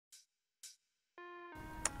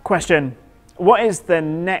Question: what is the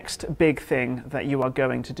next big thing that you are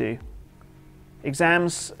going to do?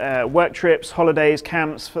 Exams, work trips, holidays,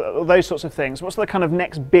 camps, those sorts of things. What's the kind of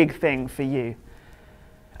next big thing for you?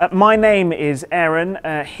 My name is Aaron.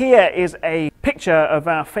 Here is a picture of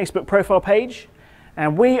our Facebook profile page,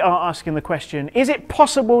 and we are asking the question, is it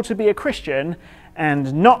possible to be a Christian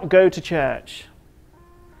and not go to church?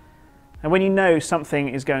 And when you know something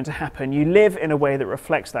is going to happen, you live in a way that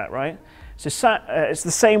reflects that, right? So it's the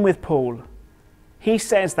same with Paul. He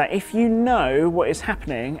says that if you know what is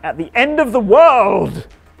happening at the end of the world,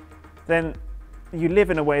 then you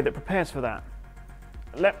live in a way that prepares for that.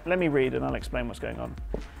 Let me read and I'll explain what's going on.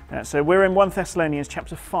 So we're in 1 Thessalonians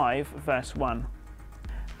chapter 5, verse 1.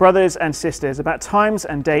 Brothers and sisters, about times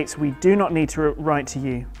and dates we do not need to write to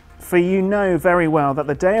you, for you know very well that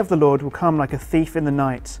the day of the Lord will come like a thief in the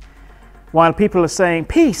night. While people are saying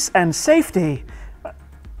peace and safety,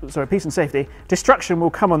 destruction will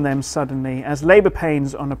come on them suddenly, as labor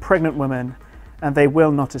pains on a pregnant woman, and they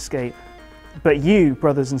will not escape. But you,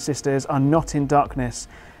 brothers and sisters, are not in darkness,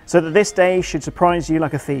 so that this day should surprise you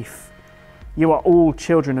like a thief. You are all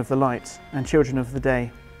children of the light and children of the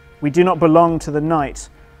day. We do not belong to the night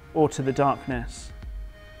or to the darkness.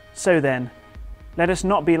 So then, let us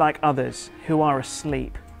not be like others who are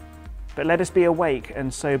asleep, but let us be awake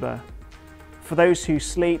and sober. For those who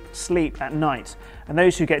sleep, sleep at night, and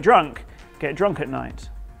those who get drunk at night.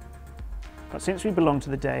 But since we belong to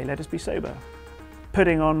the day, let us be sober,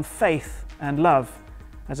 putting on faith and love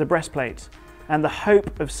as a breastplate, and the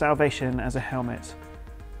hope of salvation as a helmet.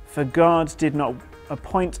 For God did not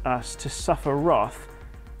appoint us to suffer wrath,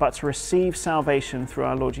 but to receive salvation through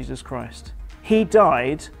our Lord Jesus Christ. He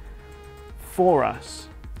died for us,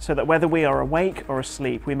 so that whether we are awake or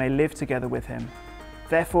asleep, we may live together with him.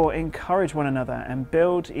 Therefore, encourage one another and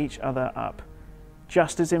build each other up,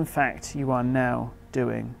 just as in fact you are now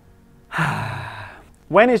doing.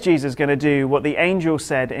 When is Jesus going to do what the angel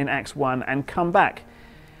said in Acts 1 and come back?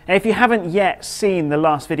 And if you haven't yet seen the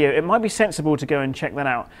last video, it might be sensible to go and check that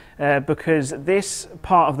out, because this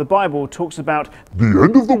part of the Bible talks about the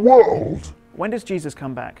end of the world. When does Jesus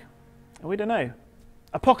come back? We don't know.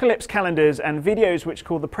 Apocalypse calendars and videos which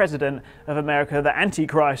call the President of America the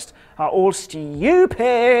Antichrist are all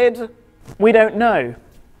stupid. We don't know.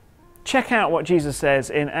 Check out what Jesus says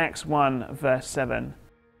in Acts 1 verse 7.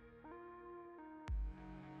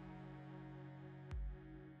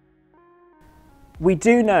 We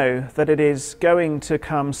do know that it is going to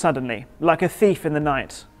come suddenly, like a thief in the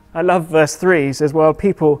night. I love verse 3. It says, while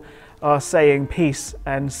people are saying peace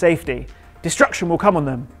and safety, destruction will come on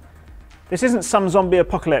them. This isn't some zombie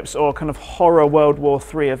apocalypse or kind of horror World War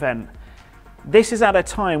III event. This is at a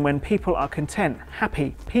time when people are content,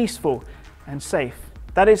 happy, peaceful, and safe.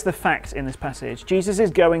 That is the fact in this passage. Jesus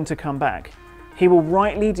is going to come back. He will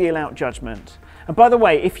rightly deal out judgment. And by the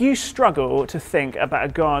way, if you struggle to think about a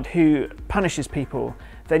God who punishes people,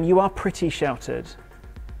 then you are pretty sheltered.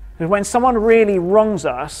 Because when someone really wrongs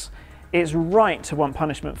us, it's right to want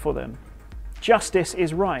punishment for them. Justice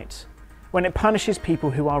is right when it punishes people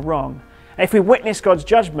who are wrong. If we witness God's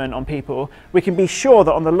judgment on people, we can be sure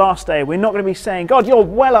that on the last day we're not going to be saying, God, you're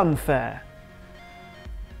well unfair.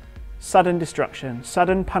 Sudden destruction,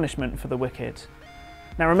 sudden punishment for the wicked.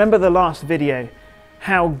 Now remember the last video,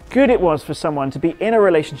 how good it was for someone to be in a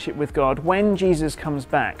relationship with God when Jesus comes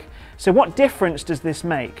back. So what difference does this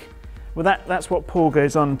make? Well, that's what Paul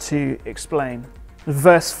goes on to explain.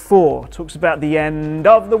 Verse 4 talks about the end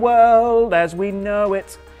of the world as we know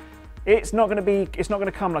it. It's not going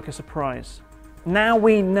to come like a surprise. Now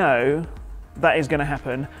we know that is going to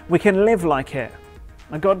happen. We can live like it.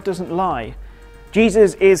 And God doesn't lie.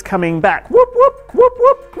 Jesus is coming back. Whoop, whoop, whoop,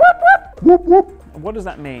 whoop, whoop, whoop, whoop. What does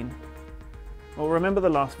that mean? Well, remember the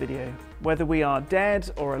last video. Whether we are dead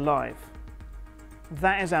or alive,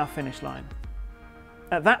 that is our finish line.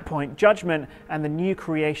 At that point, judgment and the new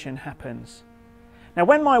creation happens. Now,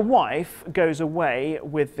 when my wife goes away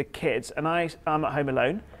with the kids and I'm at home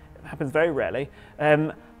alone, it happens very rarely,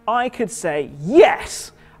 I could say,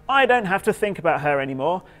 yes, I don't have to think about her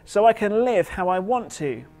anymore, so I can live how I want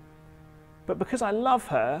to. But because I love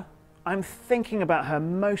her, I'm thinking about her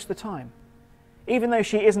most of the time. Even though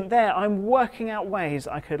she isn't there, I'm working out ways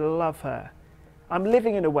I could love her. I'm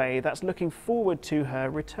living in a way that's looking forward to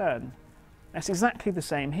her return. That's exactly the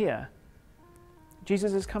same here.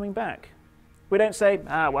 Jesus is coming back. We don't say,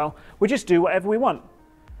 well, we just do whatever we want.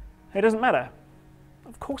 It doesn't matter.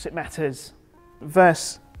 Of course it matters.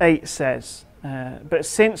 Verse 8 says, but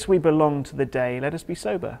since we belong to the day, let us be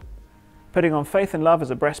sober, putting on faith and love as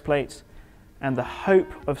a breastplate and the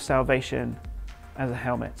hope of salvation as a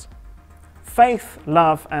helmet. Faith,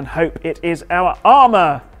 love, and hope, it is our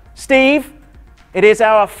armor Steve, it is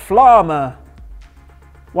our Flarma.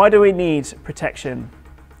 Why do we need protection?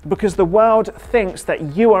 Because the world thinks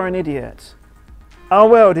that you are an idiot. Our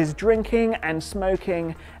world is drinking and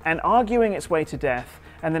smoking and arguing its way to death,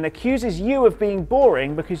 and then accuses you of being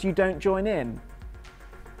boring because you don't join in.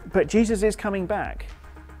 But Jesus is coming back,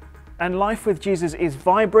 and life with Jesus is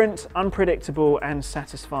vibrant, unpredictable, and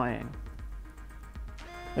satisfying.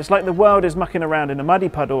 It's like the world is mucking around in a muddy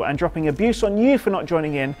puddle and dropping abuse on you for not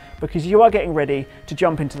joining in because you are getting ready to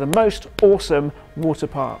jump into the most awesome water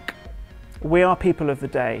park. We are people of the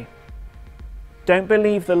day. Don't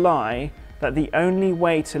believe the lie that the only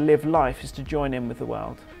way to live life is to join in with the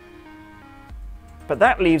world. But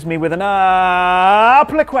that leaves me with an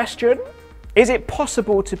upper question. Is it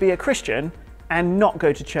possible to be a Christian and not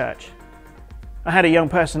go to church? I had a young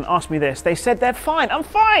person ask me this. They said they're fine. I'm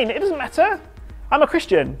fine. It doesn't matter. I'm a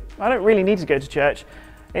Christian. I don't really need to go to church.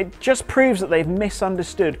 It just proves that they've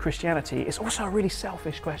misunderstood Christianity. It's also a really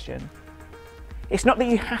selfish question. It's not that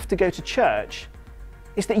you have to go to church.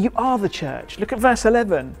 It's that you are the church. Look at verse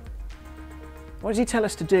 11. What does he tell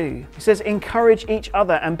us to do? He says, encourage each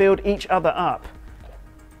other and build each other up.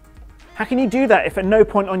 How can you do that if at no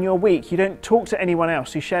point on your week you don't talk to anyone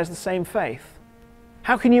else who shares the same faith?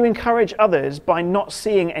 How can you encourage others by not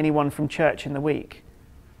seeing anyone from church in the week?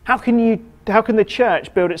 How can the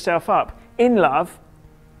church build itself up in love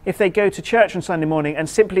if they go to church on Sunday morning and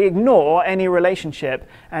simply ignore any relationship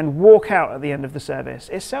and walk out at the end of the service?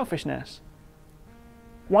 It's selfishness.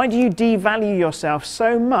 Why do you devalue yourself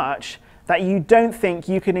so much that you don't think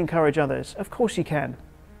you can encourage others? Of course you can.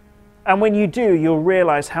 And when you do, you'll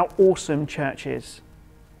realize how awesome church is.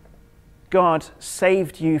 God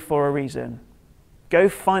saved you for a reason. Go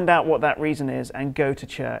find out what that reason is and go to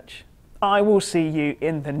church. I will see you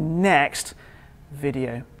in the next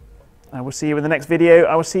video. I will see you in the next video.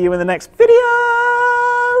 I will see you in the next video.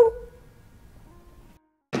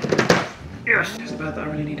 Yes, it's about that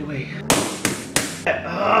I really need a wee.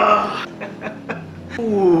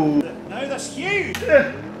 Ooh. No, that's huge.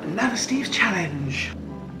 Another Steve's challenge.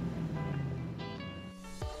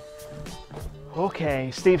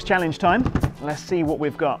 Okay, Steve's challenge time. Let's see what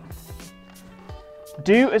we've got.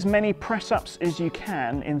 Do as many press-ups as you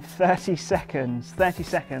can in 30 seconds. 30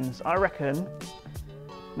 seconds, I reckon.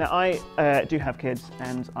 Now, I do have kids,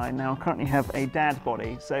 and I now currently have a dad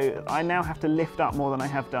body, so I now have to lift up more than I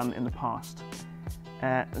have done in the past.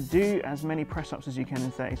 Do as many press-ups as you can in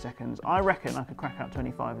 30 seconds. I reckon I could crack out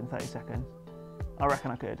 25 in 30 seconds. I reckon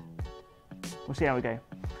I could. We'll see how we go.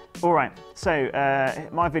 All right, so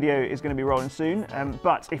my video is going to be rolling soon,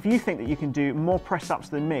 but if you think that you can do more press-ups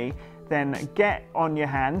than me, then get on your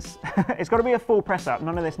hands. It's got to be a full press-up,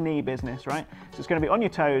 none of this knee business, right? So it's going to be on your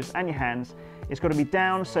toes and your hands. It's got to be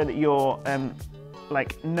down so that your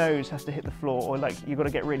like nose has to hit the floor, or like you've got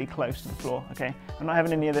to get really close to the floor, okay? I'm not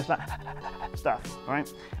having any of this like stuff, all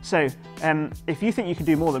right? So if you think you can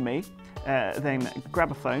do more than me, then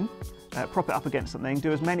grab a phone, prop it up against something,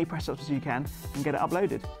 do as many press-ups as you can, and get it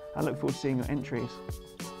uploaded. I look forward to seeing your entries.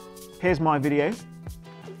 Here's my video.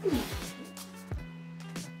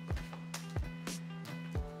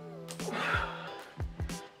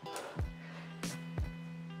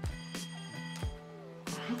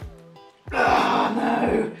 Oh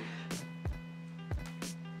no!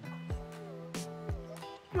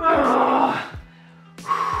 Oh.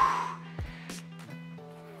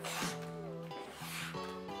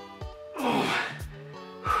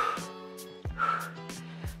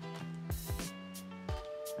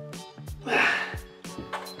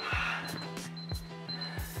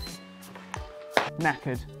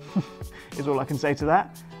 Knackered is all I can say to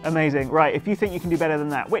that. Amazing. Right, if you think you can do better than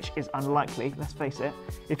that, which is unlikely, let's face it,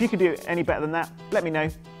 if you can do any better than that, let me know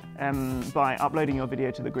by uploading your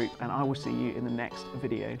video to the group, and I will see you in the next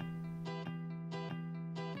video.